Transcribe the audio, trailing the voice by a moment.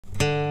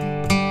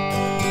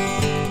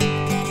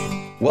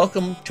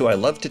Welcome to I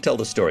Love to Tell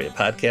the Story, a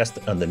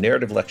podcast on the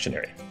narrative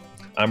lectionary.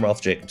 I'm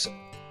Rolf Jacobson.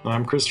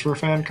 I'm Kristofer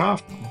Phan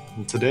Coffman,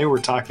 and today we're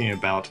talking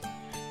about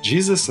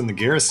Jesus and the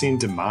Gerasene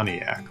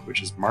Demoniac,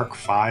 which is Mark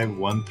 5,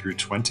 1 through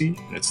 20,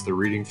 and it's the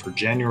reading for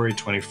January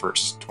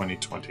 21st,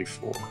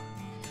 2024.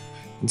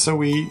 And so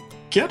we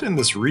get in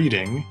this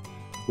reading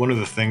one of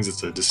the things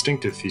that's a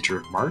distinctive feature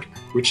of Mark,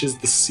 which is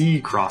the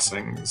sea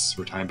crossings.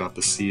 We're talking about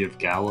the Sea of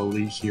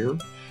Galilee here,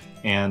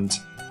 and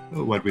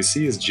what we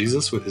see is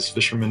Jesus with his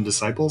fishermen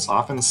disciples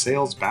often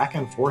sails back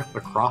and forth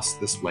across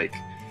this lake.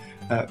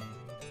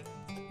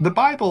 The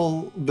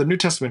Bible, the New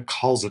Testament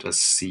calls it a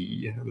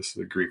sea. This is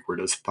the Greek word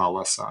is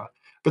thalassa.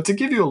 But to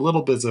give you a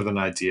little bit of an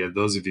idea,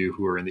 those of you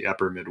who are in the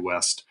upper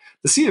Midwest,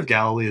 the Sea of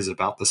Galilee is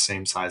about the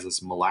same size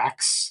as Mille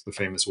Lacs, the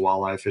famous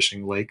walleye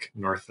fishing lake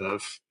north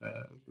of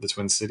the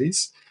Twin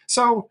Cities.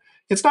 So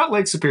it's not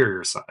Lake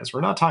Superior size.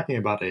 We're not talking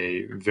about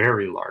a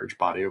very large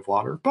body of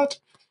water, but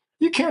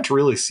you can't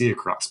really see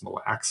across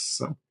Mille Lacs,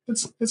 so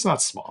it's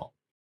not small.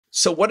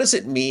 So what does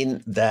it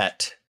mean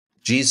that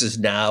Jesus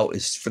now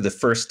is, for the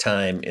first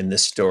time in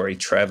this story,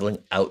 traveling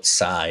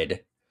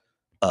outside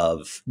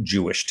of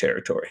Jewish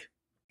territory?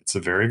 It's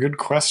a very good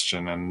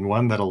question, and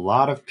one that a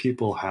lot of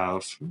people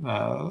have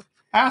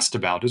asked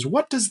about is,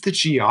 what does the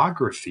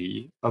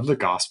geography of the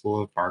Gospel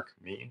of Mark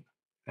mean?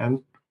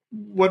 And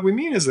what we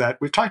mean is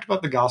that we've talked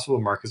about the Gospel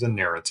of Mark as a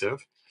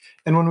narrative,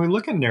 and when we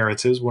look at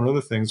narratives, one of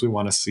the things we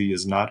want to see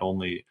is not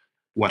only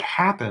what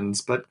happens,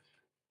 but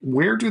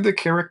where do the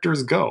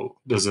characters go?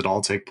 Does it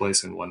all take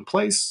place in one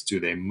place? Do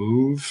they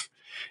move?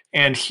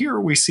 And here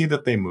we see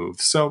that they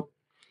move. So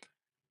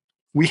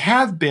we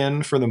have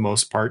been, for the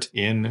most part,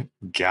 in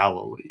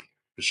Galilee,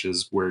 which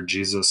is where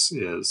Jesus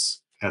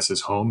has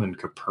his home in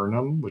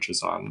Capernaum, which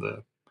is on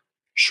the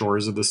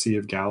shores of the Sea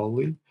of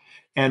Galilee.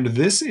 And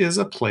this is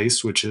a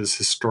place which is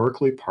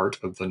historically part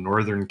of the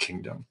Northern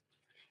Kingdom.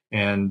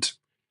 And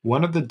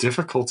one of the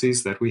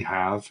difficulties that we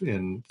have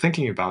in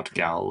thinking about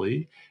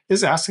Galilee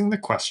is asking the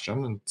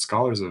question, and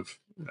scholars have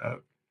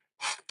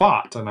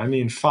fought, and I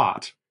mean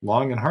fought,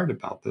 long and hard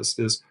about this,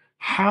 is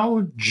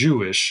how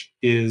Jewish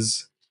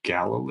is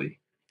Galilee?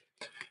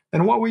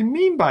 And what we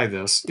mean by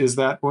this is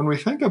that when we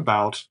think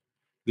about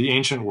the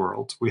ancient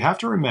world, we have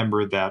to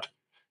remember that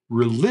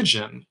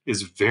religion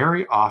is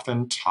very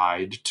often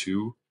tied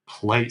to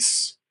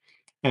place.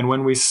 And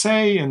when we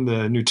say in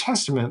the New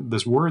Testament,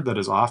 this word that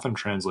is often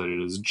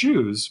translated as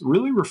Jews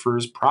really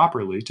refers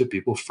properly to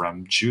people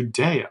from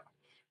Judea,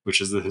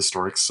 which is the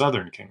historic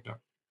southern kingdom.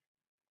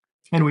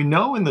 And we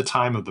know in the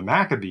time of the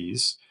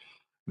Maccabees,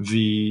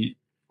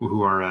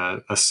 who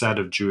are a set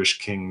of Jewish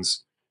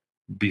kings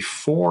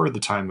before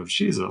the time of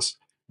Jesus,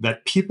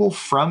 that people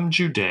from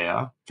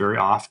Judea, very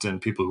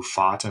often people who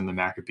fought in the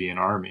Maccabean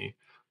army,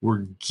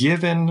 were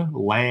given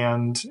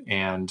land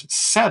and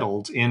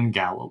settled in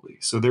Galilee.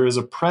 So there is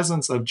a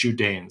presence of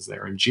Judeans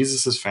there, and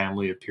Jesus'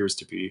 family appears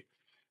to be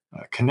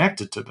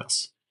connected to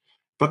this.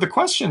 But the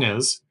question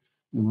is,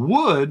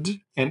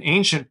 would an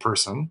ancient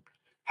person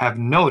have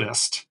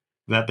noticed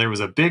that there was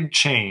a big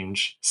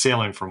change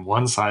sailing from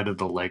one side of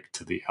the lake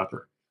to the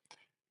other?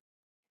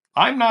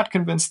 I'm not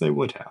convinced they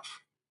would have.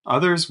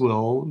 Others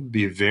will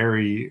be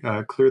very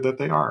clear that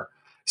they are.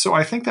 So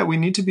I think that we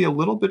need to be a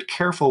little bit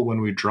careful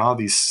when we draw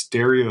these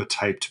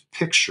stereotyped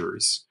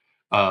pictures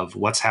of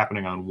what's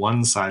happening on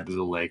one side of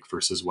the lake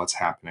versus what's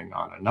happening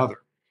on another.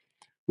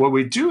 What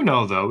we do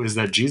know, though, is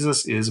that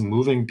Jesus is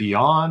moving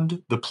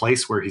beyond the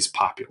place where he's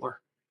popular.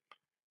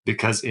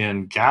 Because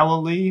in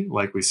Galilee,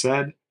 like we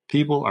said,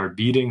 people are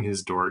beating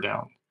his door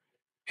down.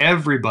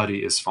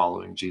 Everybody is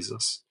following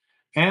Jesus.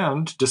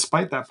 And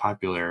despite that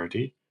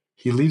popularity,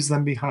 he leaves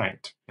them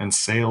behind and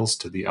sails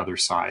to the other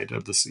side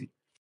of the sea.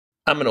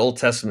 I'm an Old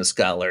Testament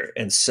scholar,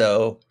 and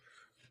so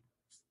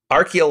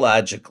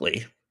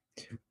archaeologically,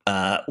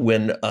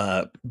 when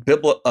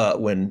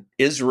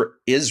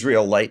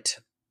Israelite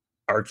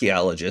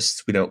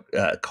archaeologists, we don't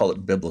call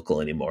it biblical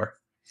anymore,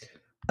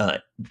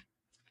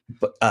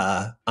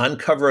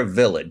 uncover a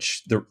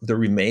village, the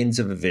remains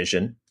of a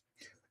village.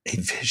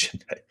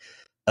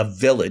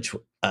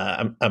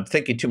 I'm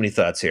thinking too many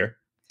thoughts here.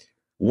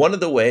 One of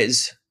the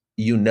ways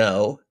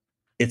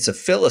it's a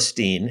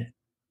Philistine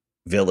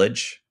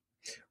village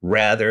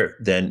rather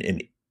than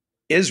an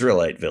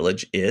Israelite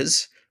village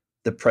is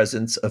the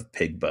presence of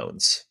pig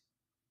bones.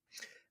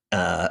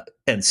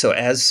 And so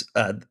as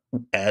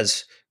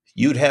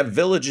you'd have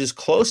villages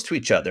close to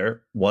each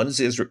other, one's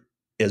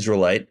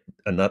Israelite,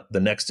 and the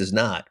next is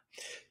not.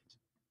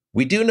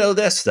 We do know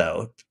this,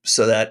 though,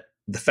 so that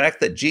the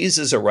fact that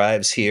Jesus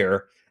arrives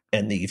here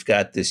and you've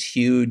got this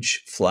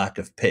huge flock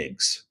of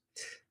pigs,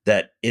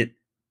 that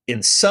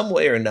in some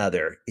way or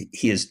another,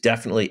 he is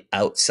definitely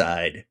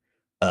outside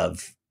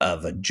of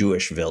a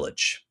Jewish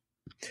village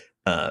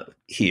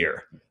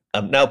here.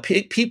 Now,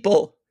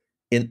 people,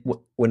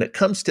 when it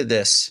comes to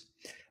this,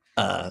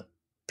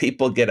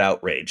 people get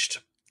outraged.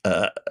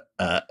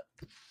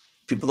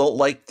 People don't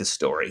like the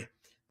story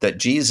that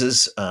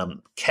Jesus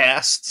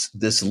casts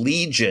this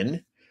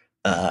legion,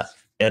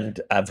 and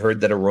I've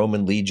heard that a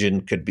Roman legion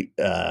could be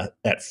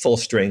at full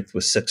strength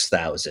with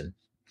 6,000.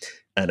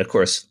 And of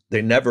course,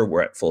 they never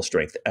were at full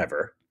strength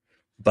ever.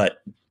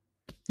 But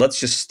let's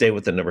just stay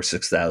with the number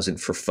 6,000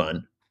 for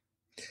fun.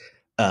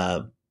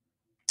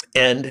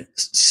 And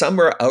some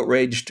are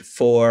outraged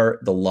for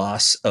the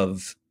loss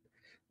of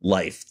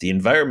life. The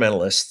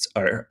environmentalists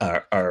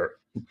are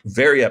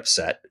very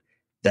upset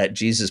that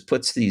Jesus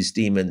puts these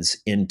demons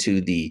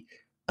into the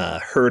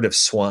herd of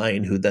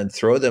swine who then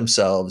throw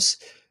themselves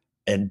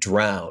and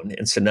drown.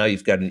 And so now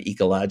you've got an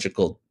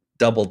ecological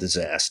double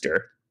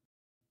disaster.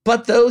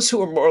 But those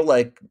who are more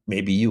like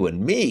maybe you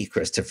and me,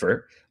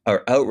 Kristofer,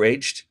 are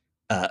outraged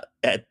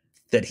at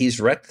that he's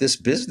wrecked this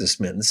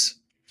businessman's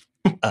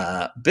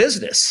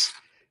business,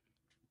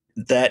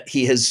 that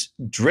he has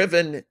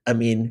driven. I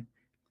mean,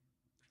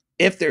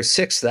 if there's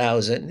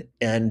 6,000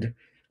 and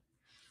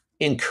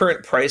in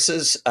current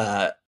prices,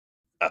 a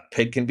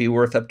pig can be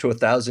worth up to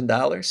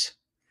 $1,000.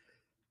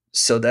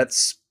 So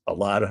that's a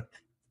lot of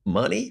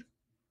money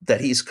that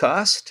he's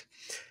cost.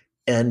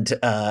 And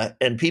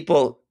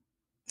people,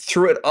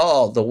 through it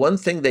all, the one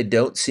thing they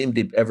don't seem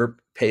to ever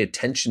pay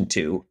attention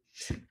to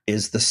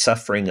is the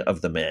suffering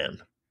of the man.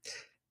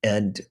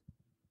 And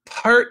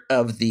part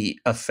of the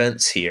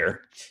offense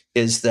here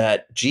is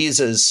that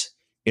Jesus,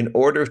 in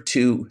order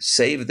to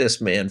save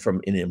this man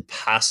from an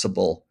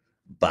impossible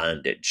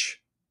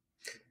bondage,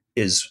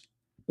 is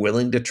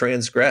willing to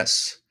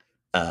transgress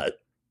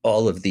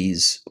all of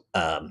these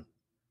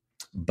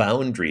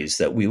boundaries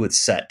that we would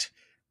set.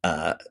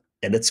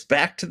 And it's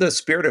back to the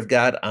Spirit of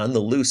God on the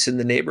loose in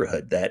the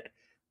neighborhood, that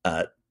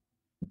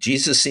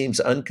Jesus seems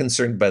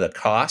unconcerned by the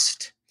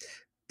cost,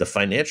 the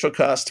financial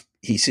cost.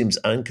 He seems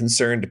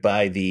unconcerned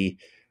by the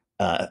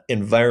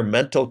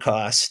environmental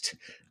cost.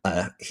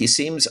 He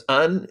seems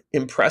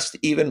unimpressed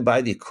even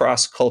by the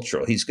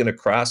cross-cultural. He's going to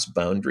cross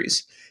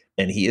boundaries,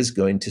 and he is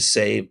going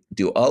to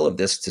do all of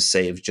this to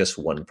save just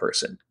one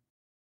person.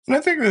 And I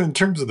think that in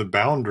terms of the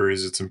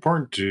boundaries, it's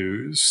important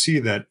to see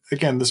that,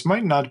 again, this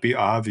might not be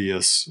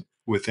obvious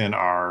within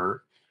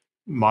our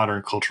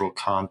modern cultural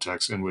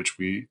context, in which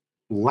we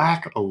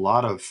lack a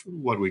lot of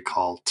what we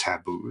call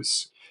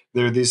taboos.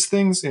 There are these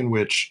things in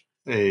which,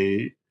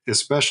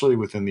 especially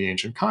within the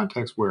ancient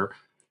context, where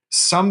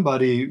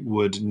somebody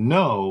would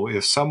know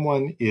if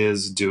someone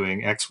is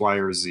doing X, Y,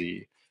 or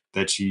Z,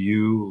 that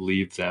you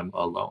leave them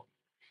alone.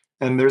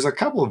 And there's a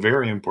couple of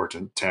very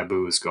important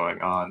taboos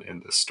going on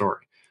in this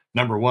story.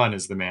 Number one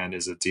is the man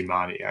is a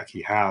demoniac.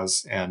 He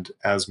has, and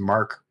as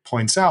Mark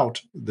points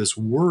out, this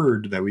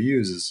word that we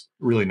use is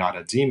really not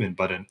a demon,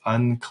 but an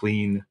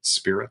unclean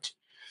spirit.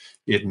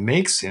 It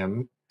makes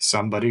him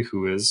somebody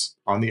who is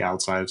on the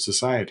outside of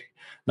society.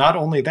 Not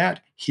only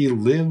that, he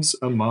lives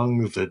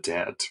among the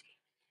dead.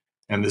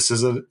 And this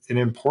is an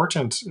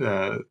important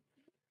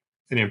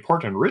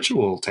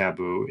ritual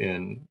taboo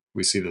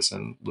we see this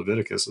in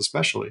Leviticus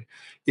especially,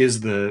 is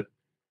the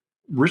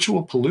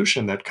ritual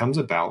pollution that comes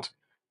about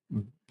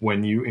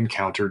when you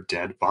encounter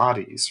dead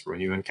bodies, when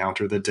you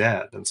encounter the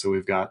dead. And so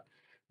we've got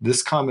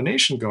this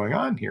combination going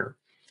on here.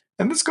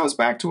 And this goes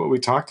back to what we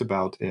talked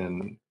about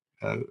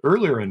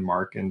earlier in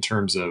Mark in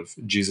terms of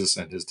Jesus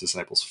and his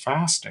disciples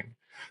fasting.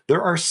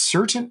 There are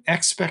certain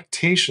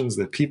expectations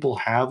that people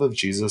have of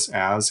Jesus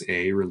as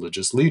a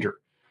religious leader,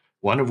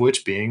 one of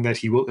which being that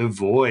he will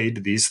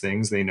avoid these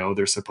things they know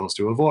they're supposed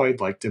to avoid,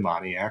 like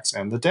demoniacs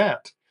and the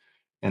dead.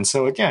 And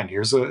so again,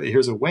 here's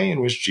a way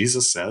in which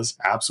Jesus says,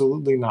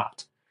 absolutely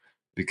not.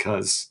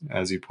 Because,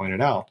 as you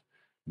pointed out,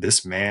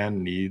 this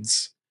man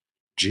needs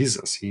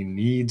Jesus. He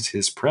needs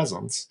his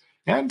presence.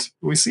 And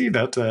we see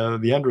that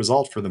the end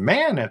result for the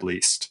man, at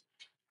least,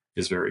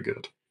 is very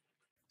good.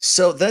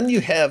 So then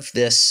you have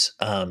this,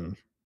 the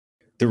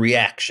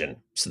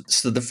reaction.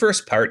 So the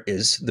first part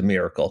is the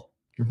miracle,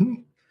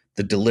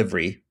 the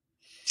delivery.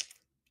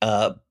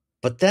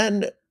 But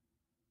then,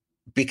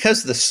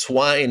 because the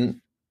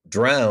swine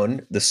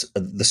drown,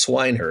 the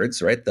swine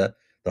herds, right, the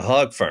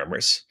hog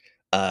farmers,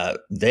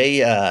 they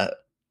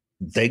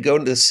go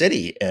into the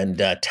city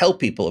and tell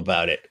people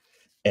about it.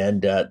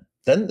 And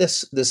then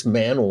this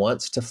man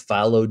wants to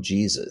follow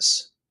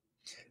Jesus.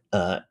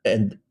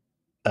 And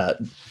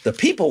the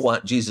people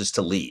want Jesus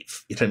to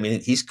leave. You know what I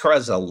mean? He's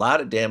caused a lot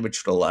of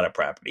damage to a lot of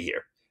property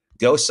here.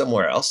 Go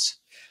somewhere else.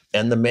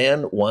 And the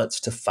man wants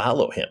to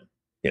follow him,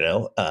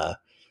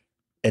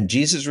 and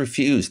Jesus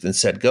refused and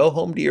said, go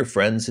home to your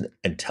friends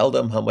and tell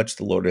them how much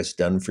the Lord has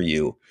done for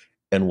you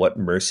and what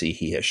mercy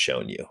he has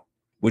shown you,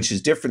 which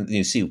is different than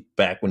you see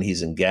back when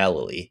he's in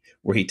Galilee,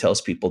 where he tells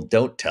people,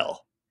 don't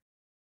tell.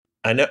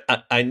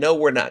 I know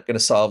we're not going to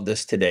solve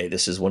this today.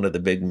 This is one of the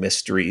big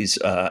mysteries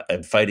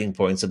and fighting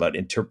points about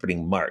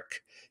interpreting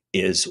Mark,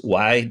 is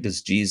why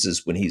does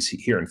Jesus, when he's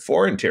here in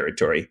foreign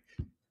territory,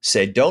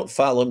 say, don't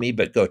follow me,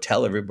 but go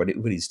tell everybody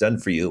what he's done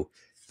for you.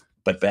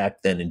 But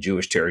back then in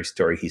Jewish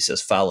territory, he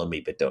says, follow me,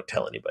 but don't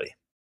tell anybody.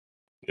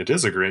 It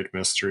is a great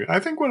mystery. I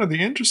think one of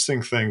the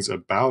interesting things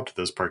about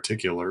this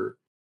particular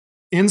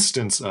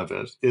instance of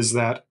it is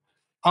that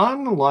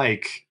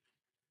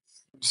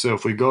so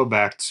if we go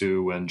back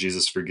to when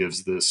Jesus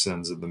forgives the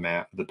sins of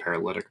the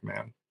paralytic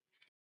man,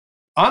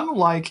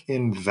 unlike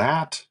in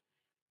that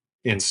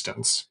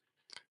instance,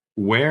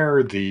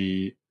 where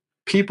the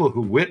people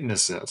who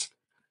witness it,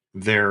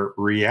 their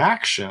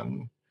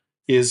reaction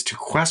is to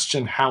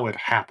question how it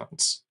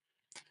happens.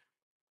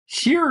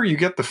 Here you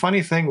get the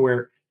funny thing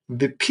where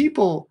the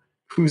people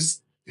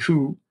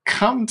who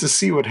come to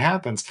see what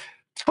happens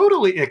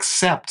totally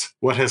accept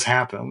what has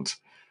happened.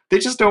 They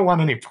just don't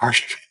want any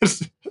part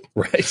of it.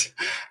 Right.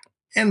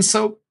 And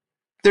so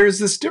there's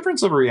this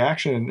difference of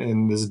reaction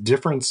and this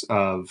difference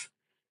of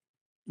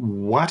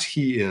what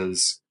he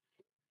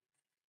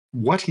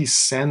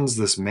sends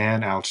this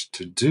man out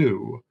to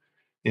do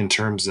in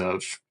terms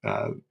of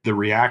the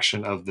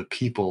reaction of the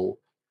people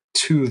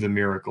to the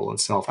miracle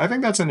itself. I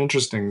think that's an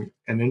interesting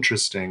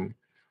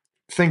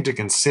thing to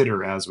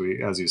consider as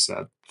you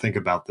said, think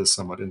about this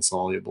somewhat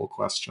insoluble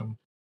question.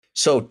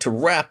 So to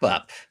wrap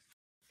up,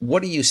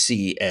 what do you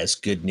see as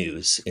good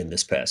news in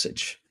this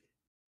passage?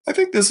 I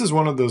think this is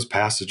one of those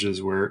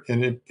passages where,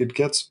 and it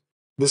gets,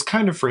 this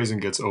kind of phrasing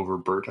gets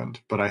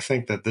overburdened, but I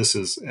think that this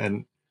is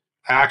an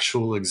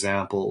actual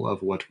example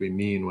of what we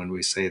mean when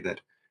we say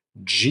that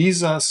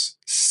Jesus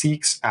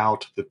seeks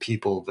out the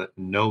people that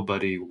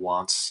nobody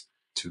wants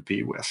to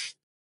be with.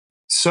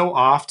 So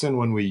often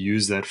when we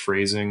use that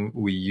phrasing,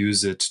 we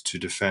use it to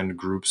defend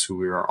groups who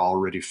we are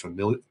already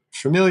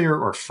familiar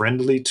or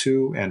friendly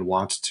to and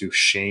want to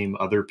shame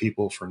other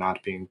people for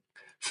not being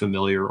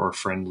familiar or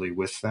friendly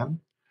with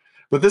them.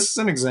 But this is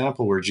an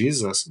example where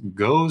Jesus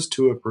goes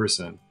to a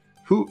person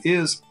who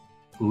is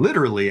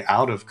literally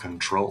out of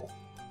control.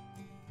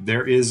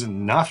 There is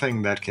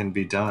nothing that can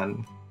be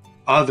done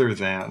other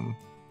than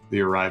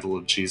the arrival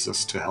of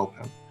Jesus to help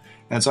him.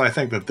 And so I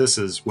think that this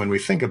is, when we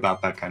think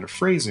about that kind of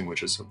phrasing,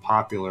 which is so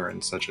popular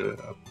and such a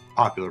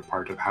popular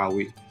part of how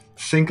we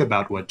think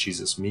about what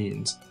Jesus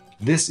means,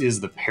 this is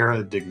the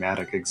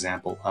paradigmatic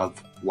example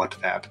of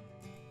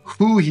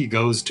who he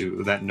goes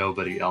to that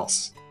nobody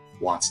else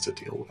wants to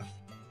deal with.